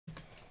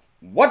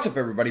What's up,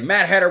 everybody?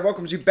 Matt Hatter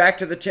welcomes you back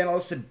to the channel.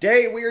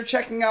 Today we are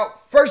checking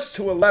out First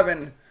to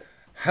 11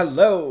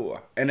 Hello,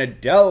 an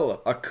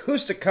Adele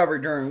acoustic cover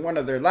during one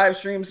of their live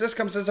streams. This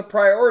comes as a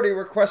priority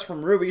request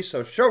from Ruby,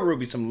 so show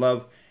Ruby some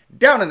love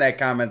down in that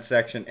comment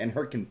section and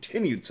her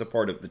continued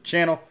support of the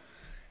channel.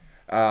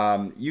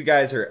 You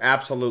guys are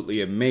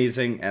absolutely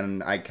amazing,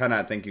 and I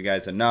cannot thank you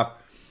guys enough.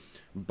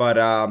 But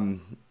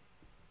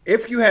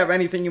if you have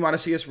anything you want to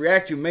see us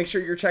react to, make sure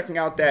you're checking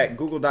out that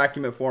Google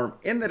document form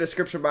in the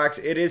description box.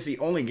 It is the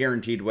only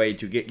guaranteed way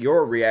to get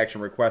your reaction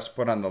requests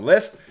put on the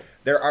list.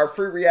 There are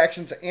free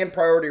reactions and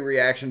priority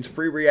reactions.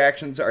 Free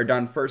reactions are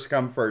done first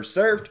come, first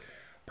served.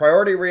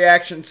 Priority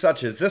reactions,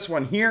 such as this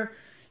one here,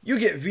 you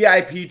get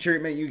VIP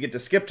treatment. You get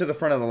to skip to the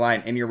front of the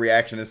line, and your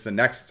reaction is the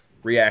next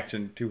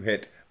reaction to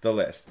hit the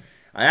list.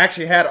 I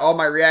actually had all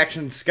my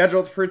reactions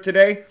scheduled for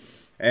today,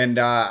 and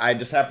I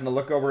just happened to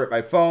look over at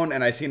my phone,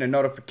 and I seen a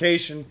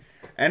notification,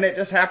 and it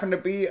just happened to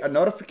be a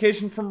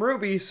notification from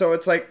Ruby, so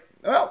it's like,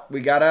 well,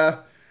 we gotta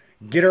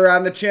get her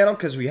on the channel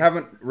because we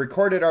haven't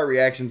recorded our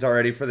reactions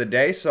already for the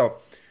day. So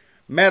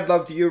mad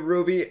love to you,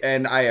 Ruby,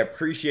 and I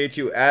appreciate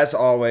you as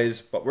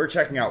always. But we're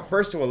checking out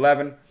First to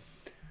 11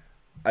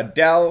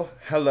 Adele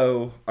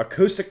Hello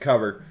acoustic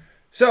cover.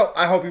 So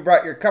I hope you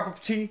brought your cup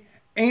of tea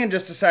and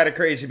just a side of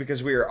crazy,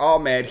 because we are all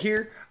mad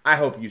here. I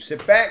hope you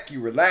sit back,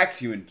 you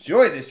relax, you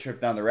enjoy this trip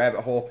down the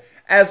rabbit hole.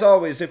 As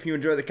always, if you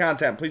enjoy the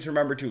content, please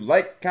remember to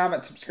like,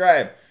 comment,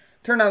 subscribe.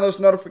 Turn on those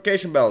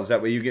notification bells.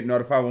 That way you get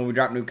notified when we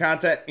drop new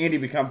content and you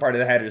become part of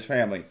the Hatters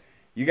family.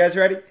 You guys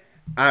ready?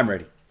 I'm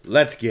ready.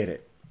 Let's get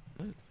it.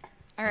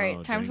 All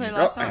right, time to play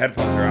last song. My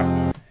headphones are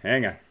off.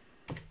 Hang on.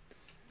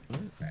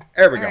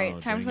 There we go. All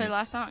right, time to play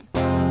last song.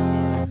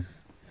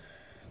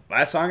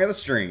 Last song of the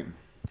stream.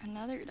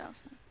 Another Adele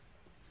song.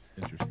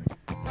 Interesting.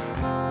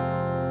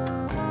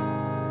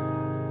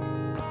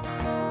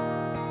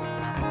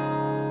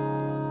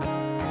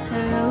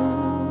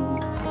 Hello,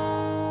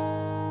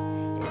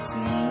 it's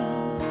me.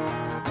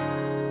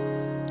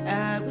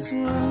 I was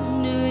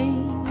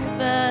wondering if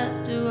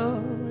after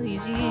all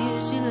these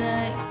years you'd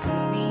like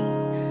me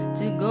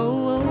to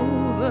go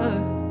over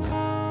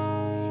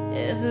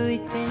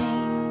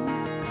everything.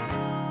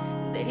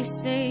 They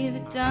say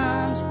the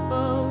time's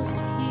supposed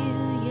to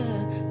heal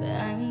you, but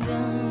I ain't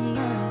done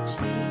much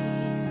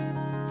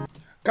here.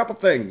 Couple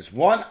things.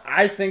 One,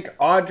 I think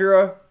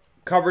Audra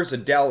covers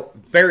Adele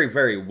very,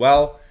 very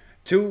well.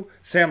 Two,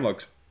 Sam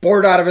looks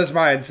bored out of his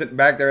mind sitting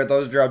back there at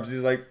those drums.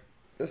 He's like,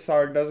 this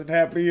song doesn't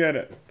have me in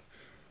it.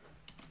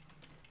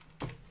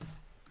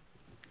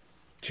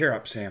 Cheer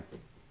up, Sam.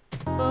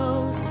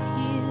 Supposed to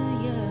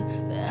heal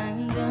you, but I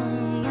ain't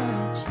done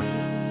much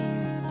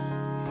here.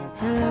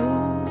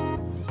 Hello,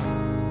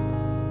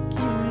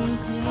 can you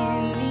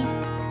hear me?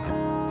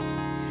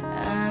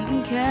 I'm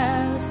in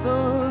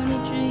California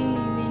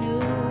dreaming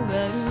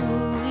about who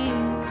we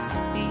used to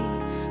be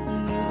when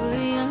we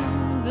were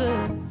younger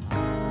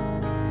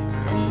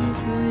and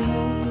free.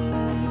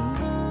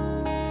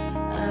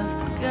 I've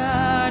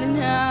forgotten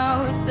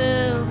how it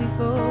felt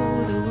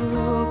before the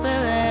world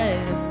fell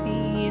at our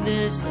feet.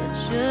 There's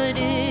such a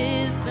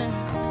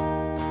difference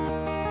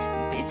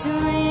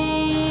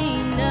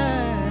between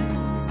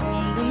us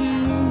and a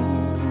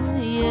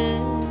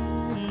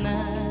million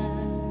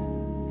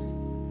miles.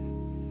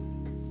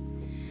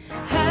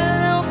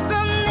 Hello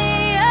from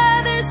the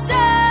other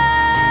side.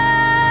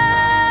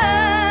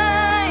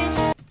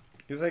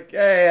 He's like,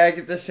 hey, I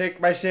get to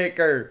shake my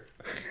shaker.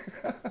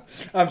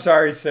 I'm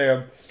sorry,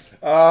 Sam.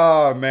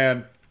 Oh,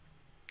 man.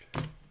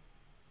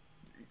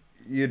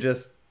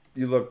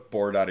 You look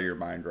bored out of your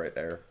mind right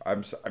there.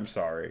 I'm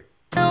sorry.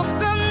 Hello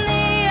from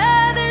the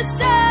other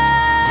side.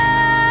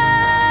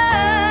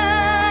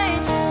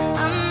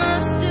 I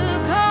must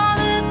have called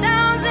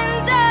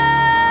 1,000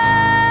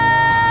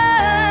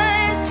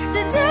 times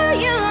to tell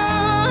you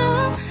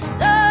I'm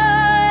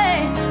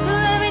sorry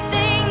for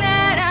everything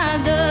that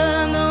I've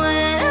done. But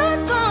when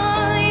I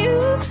call,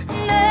 you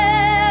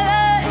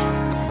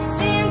never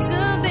seem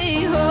to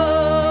be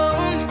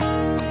home.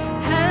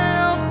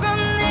 Hello from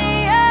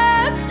the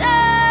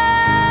outside.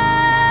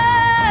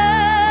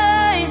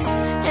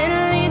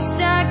 At least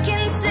I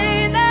can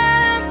say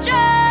that I've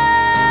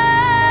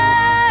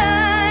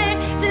tried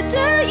to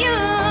tell you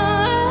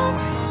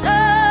I'm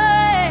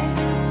sorry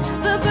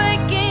for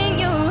breaking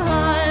your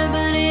heart,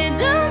 but it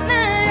don't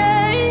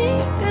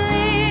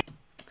matter.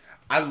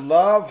 I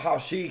love how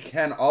she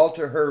can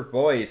alter her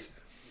voice,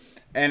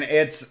 and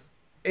it's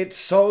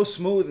so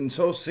smooth and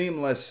so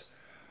seamless,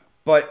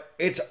 but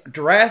it's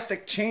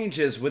drastic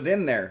changes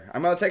within there.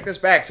 I'm gonna take this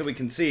back so we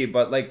can see,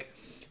 but like,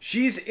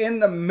 she's in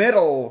the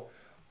middle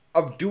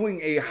of doing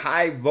a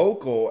high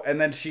vocal, and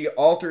then she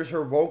alters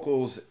her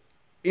vocals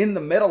in the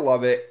middle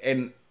of it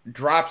and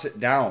drops it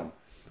down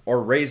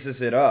or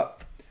raises it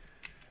up.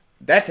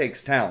 That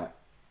takes talent.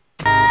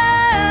 To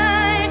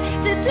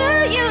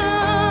tell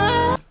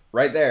you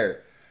Right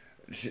there.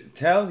 She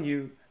tell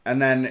you, and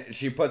then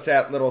she puts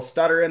that little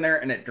stutter in there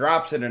and it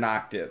drops it an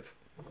octave.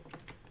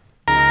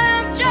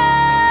 I've tried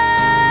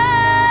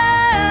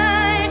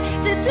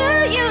to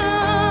tell you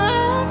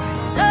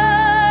I'm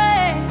sorry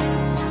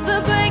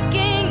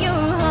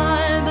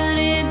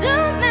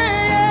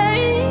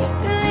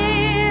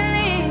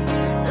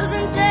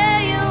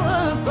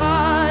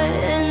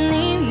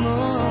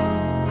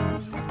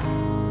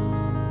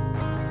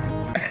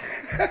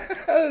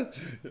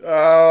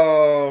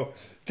Oh,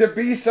 to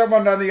be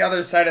someone on the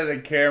other side of the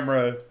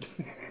camera.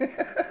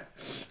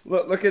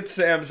 Look at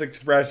Sam's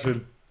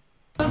expression.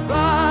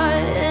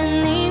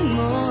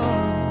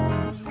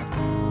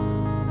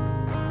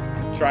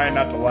 Trying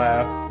not to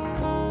laugh.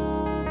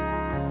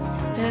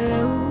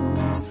 Hello,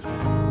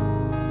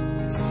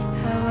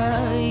 how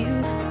are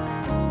you?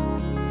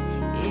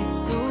 It's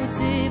so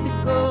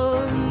typical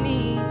of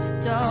me to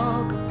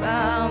talk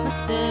about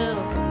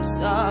myself. I'm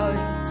sorry,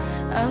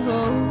 I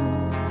hope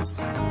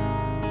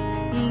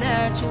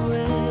that you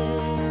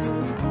will.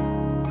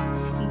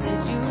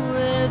 Did you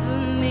ever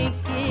make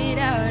it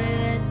out of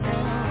that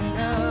town?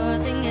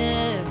 Nothing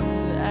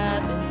ever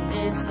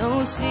happened, it's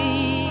no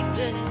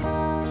secret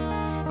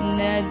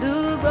that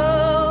the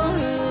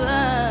both of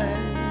us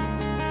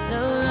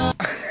so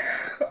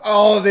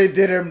Oh, they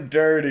did him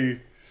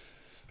dirty.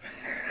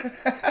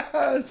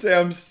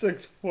 Sam's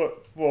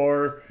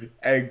 6'4"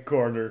 egg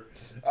corner.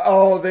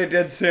 Oh, they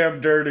did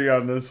Sam dirty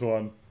on this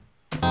one.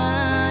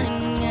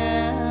 running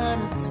out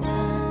of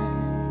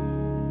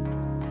time.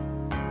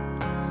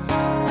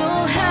 So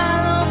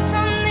hello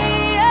from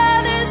the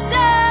other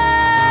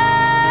side.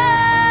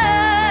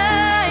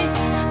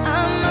 I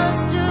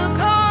must have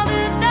called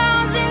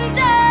 1,000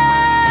 times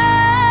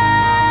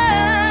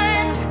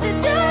to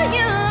tell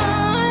you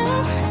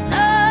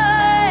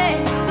sorry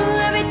for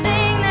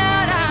everything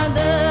that I've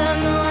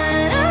done.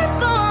 When I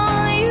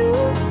call you,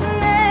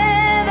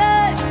 never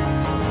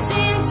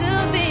seem to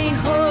be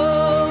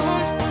home.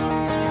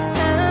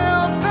 Hello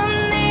from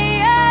the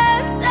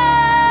outside.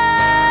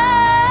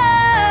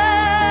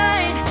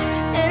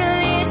 At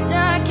least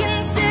I can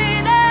say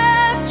that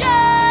I've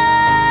tried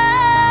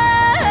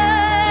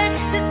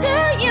to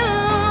tell you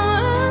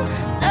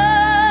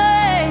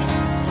sorry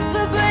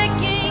for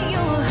breaking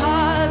your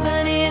heart,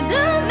 but it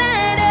don't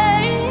matter.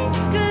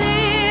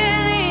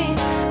 Clearly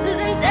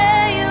doesn't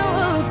tear you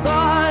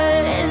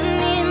apart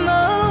anymore.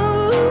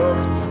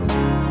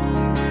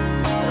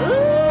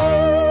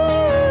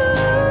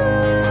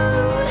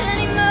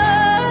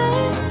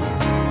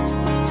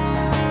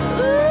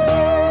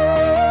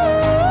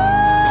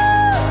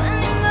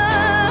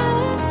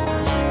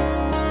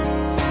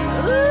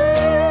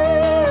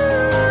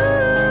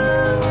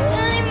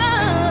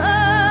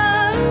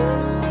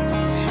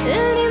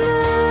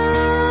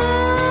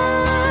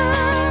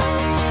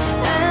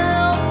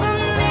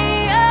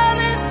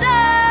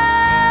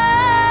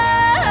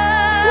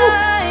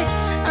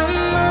 I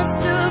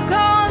must have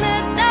called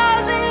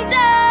 1,000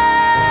 times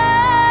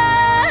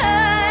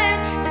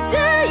to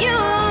tell you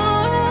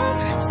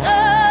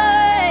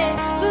sorry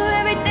for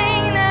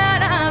everything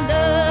that I've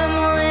done.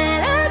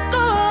 When I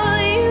call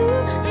you,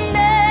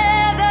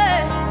 never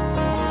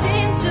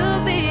seem to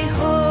be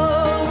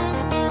home.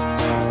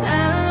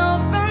 Hello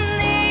from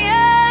the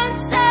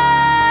outside.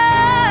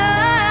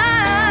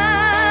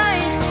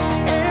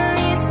 At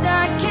least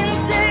I can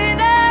say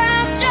that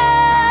I've tried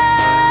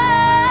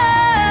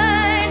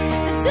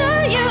to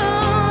tell you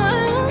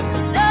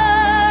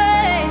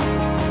sorry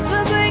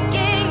for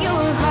breaking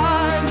your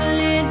heart, but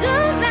it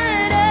don't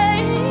matter.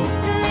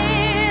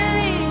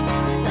 Clearly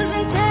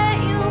doesn't tear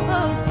you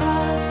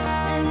apart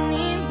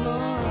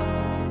anymore.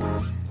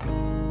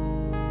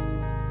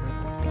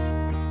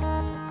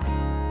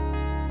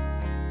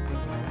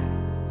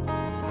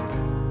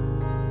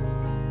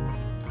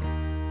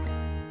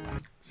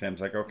 Sam's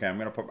like, okay, I'm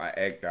gonna put my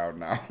egg down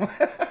now.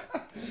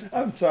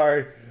 I'm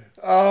sorry.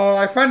 Oh,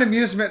 I find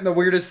amusement in the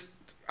weirdest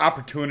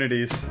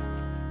opportunities.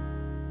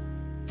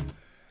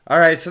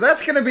 Alright, so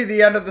that's gonna be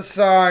the end of the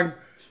song.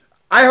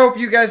 I hope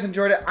you guys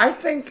enjoyed it. I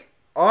think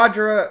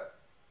Audra,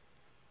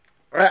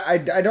 I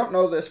don't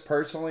know this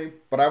personally,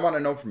 but I want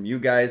to know from you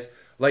guys.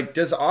 Like,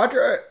 does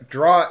Audra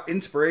draw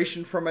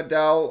inspiration from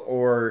Adele,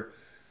 or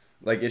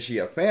like, is she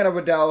a fan of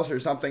Adele's or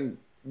something?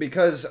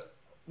 Because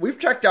we've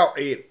checked out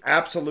an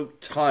absolute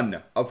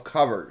ton of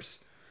covers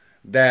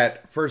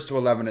that First to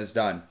 11 has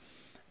done.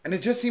 And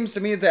it just seems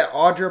to me that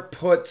Audra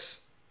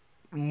puts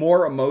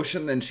more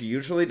emotion than she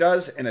usually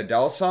does in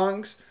Adele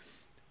songs.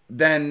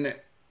 Then,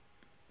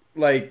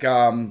 like,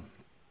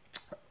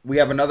 we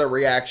have another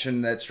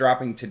reaction that's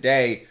dropping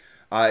today.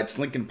 It's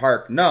Linkin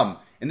Park, Numb.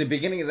 In the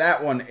beginning of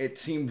that one, it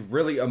seemed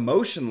really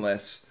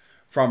emotionless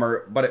from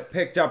her, but it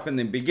picked up in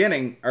the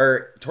beginning,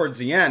 or towards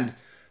the end,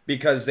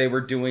 because they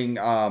were doing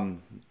a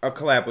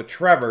collab with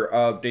Trevor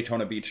of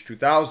Daytona Beach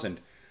 2000.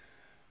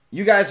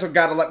 You guys have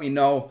got to let me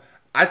know.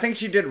 I think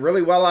she did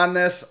really well on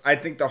this. I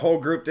think the whole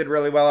group did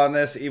really well on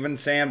this. Even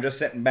Sam just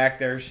sitting back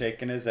there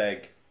shaking his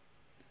egg.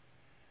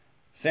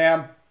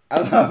 Sam, I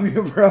love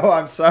you, bro.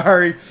 I'm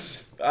sorry.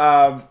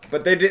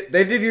 But they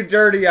did you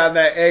dirty on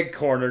that egg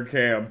corner,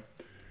 Cam.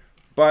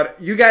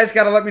 But you guys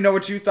got to let me know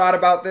what you thought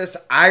about this.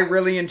 I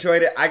really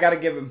enjoyed it. I got to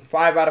give them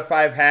 5 out of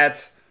 5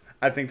 hats.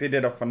 I think they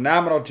did a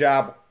phenomenal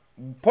job.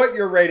 Put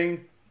your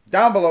rating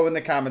down below in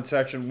the comment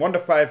section. 1 to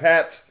 5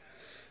 hats.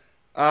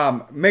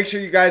 Make sure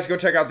you guys go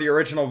check out the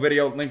original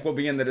video. Link will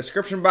be in the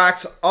description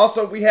box.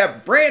 Also, we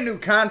have brand new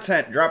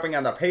content dropping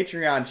on the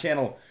Patreon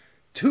channel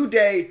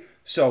today.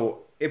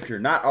 So if you're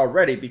not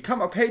already,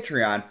 become a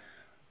Patreon.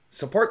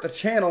 Support the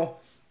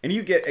channel. and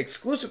you get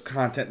exclusive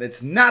content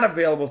that's not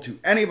available to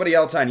anybody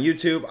else on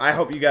YouTube. I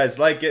hope you guys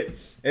like it.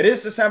 It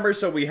is December,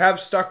 so we have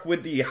stuck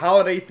with the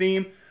holiday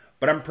theme,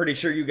 but I'm pretty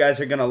sure you guys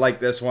are going to like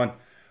this one.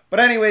 But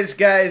anyways,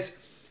 guys,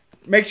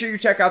 make sure you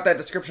check out that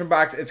description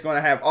box. It's going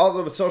to have all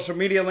the social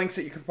media links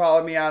that you can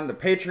follow me on. The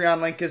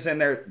Patreon link is in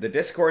there, the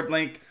Discord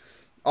link,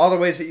 all the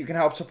ways that you can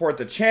help support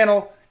the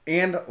channel,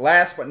 and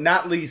last but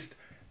not least,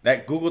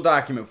 that Google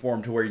document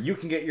form to where you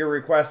can get your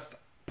requests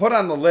put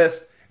on the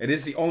list. It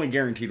is the only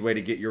guaranteed way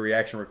to get your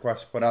reaction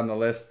requests put on the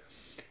list.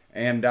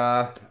 And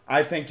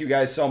I thank you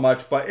guys so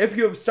much. But if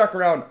you have stuck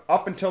around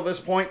up until this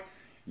point,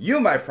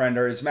 you, my friend,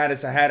 are as mad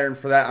as a hatter. And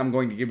for that, I'm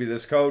going to give you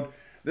this code.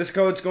 This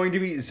code's going to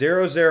be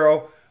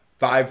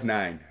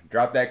 0059.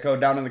 Drop that code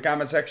down in the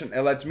comment section.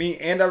 It lets me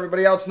and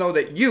everybody else know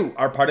that you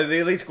are part of the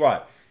Elite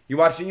Squad. You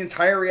watched the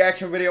entire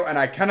reaction video, and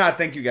I cannot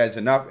thank you guys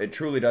enough. It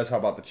truly does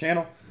help out the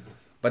channel.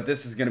 But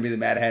this is going to be the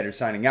Mad Hatter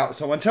signing out.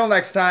 So until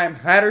next time,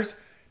 Hatters,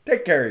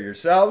 take care of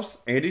yourselves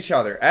and each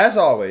other. As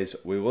always,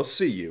 we will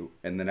see you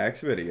in the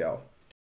next video.